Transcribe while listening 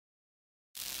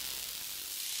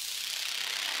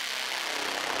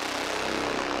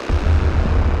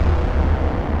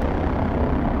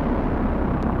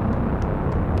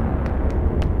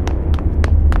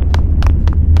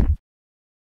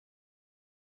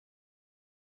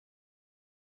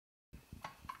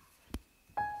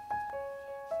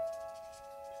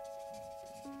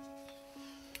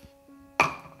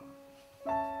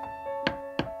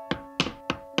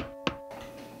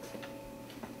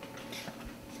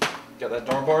Got that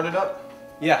door boarded up?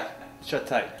 Yeah, shut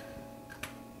tight.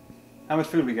 How much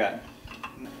food we got?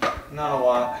 Not a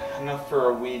lot. Enough for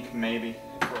a week, maybe.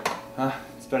 Huh?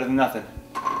 It's better than nothing.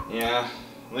 Yeah,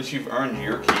 at least you've earned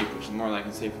your keep, which is more than I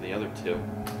can say for the other two.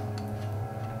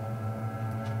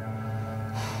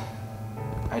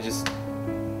 I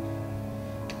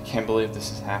can't believe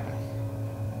this is happening.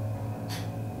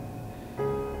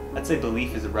 I'd say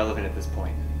belief is irrelevant at this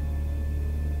point.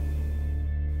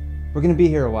 We're gonna be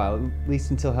here a while, at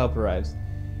least until help arrives.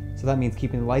 So that means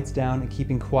keeping the lights down and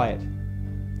keeping quiet.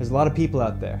 There's a lot of people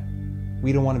out there.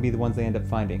 We don't want to be the ones they end up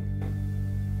finding.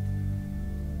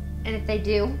 And if they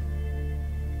do?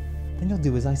 Then you'll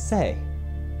do as I say.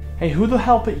 Hey, who the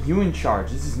hell put you in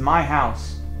charge? This is my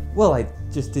house. Well, I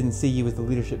just didn't see you as the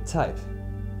leadership type.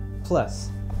 Plus,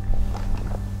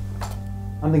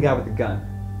 I'm the guy with the gun.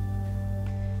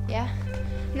 Yeah,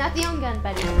 not the own gun,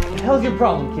 buddy. What the hell's your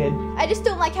problem, kid? I just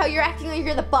don't like how you're acting like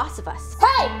you're the boss of us.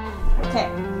 Hey! Okay,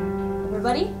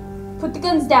 everybody, put the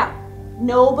guns down.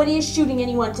 Nobody is shooting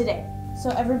anyone today. So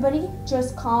everybody,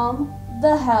 just calm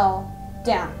the hell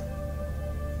down.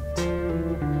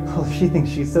 Well, if she thinks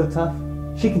she's so tough,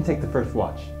 she can take the first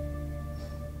watch.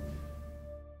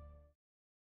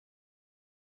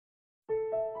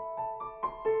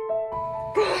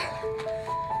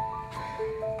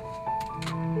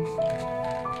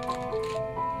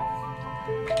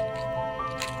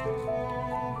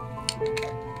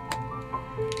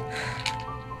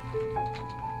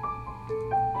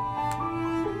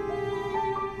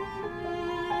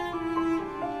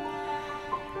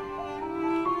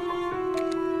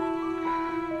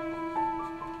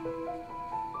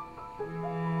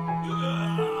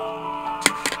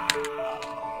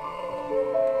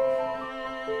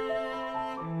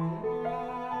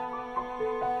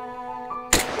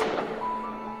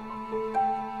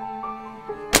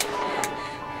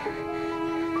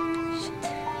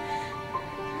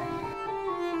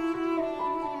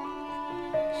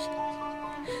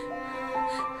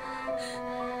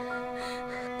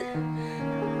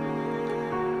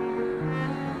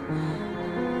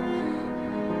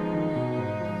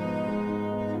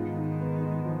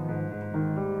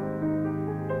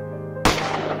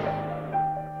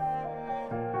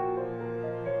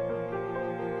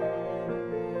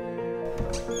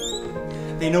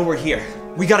 They know we're here.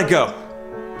 We gotta go.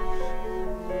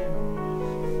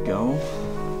 Go?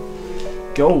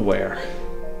 Go where?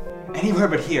 Anywhere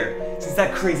but here, since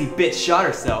that crazy bitch shot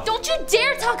herself. Don't you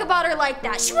dare talk about her like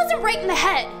that. She wasn't right in the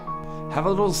head. Have a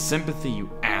little sympathy, you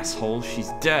asshole.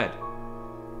 She's dead.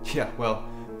 Yeah, well,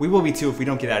 we will be too if we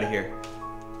don't get out of here.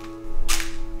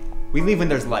 We leave when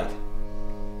there's light.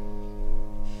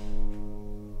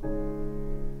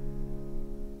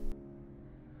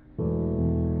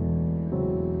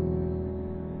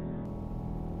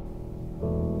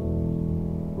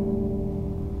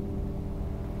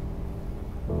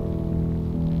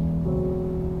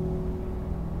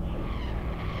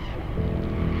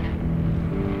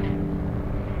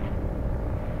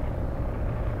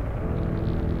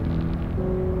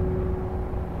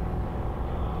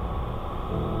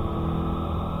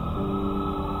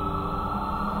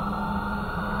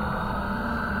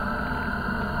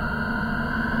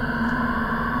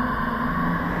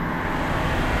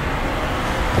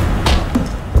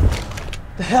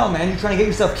 The hell, man? You trying to get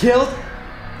yourself killed?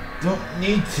 Don't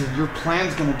need to. Your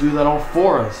plan's gonna do that all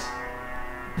for us.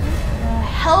 What the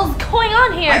hell's going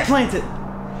on here? I planned it.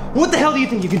 What the hell do you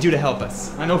think you can do to help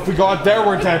us? I know if we go out there,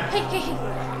 we're dead. Hey,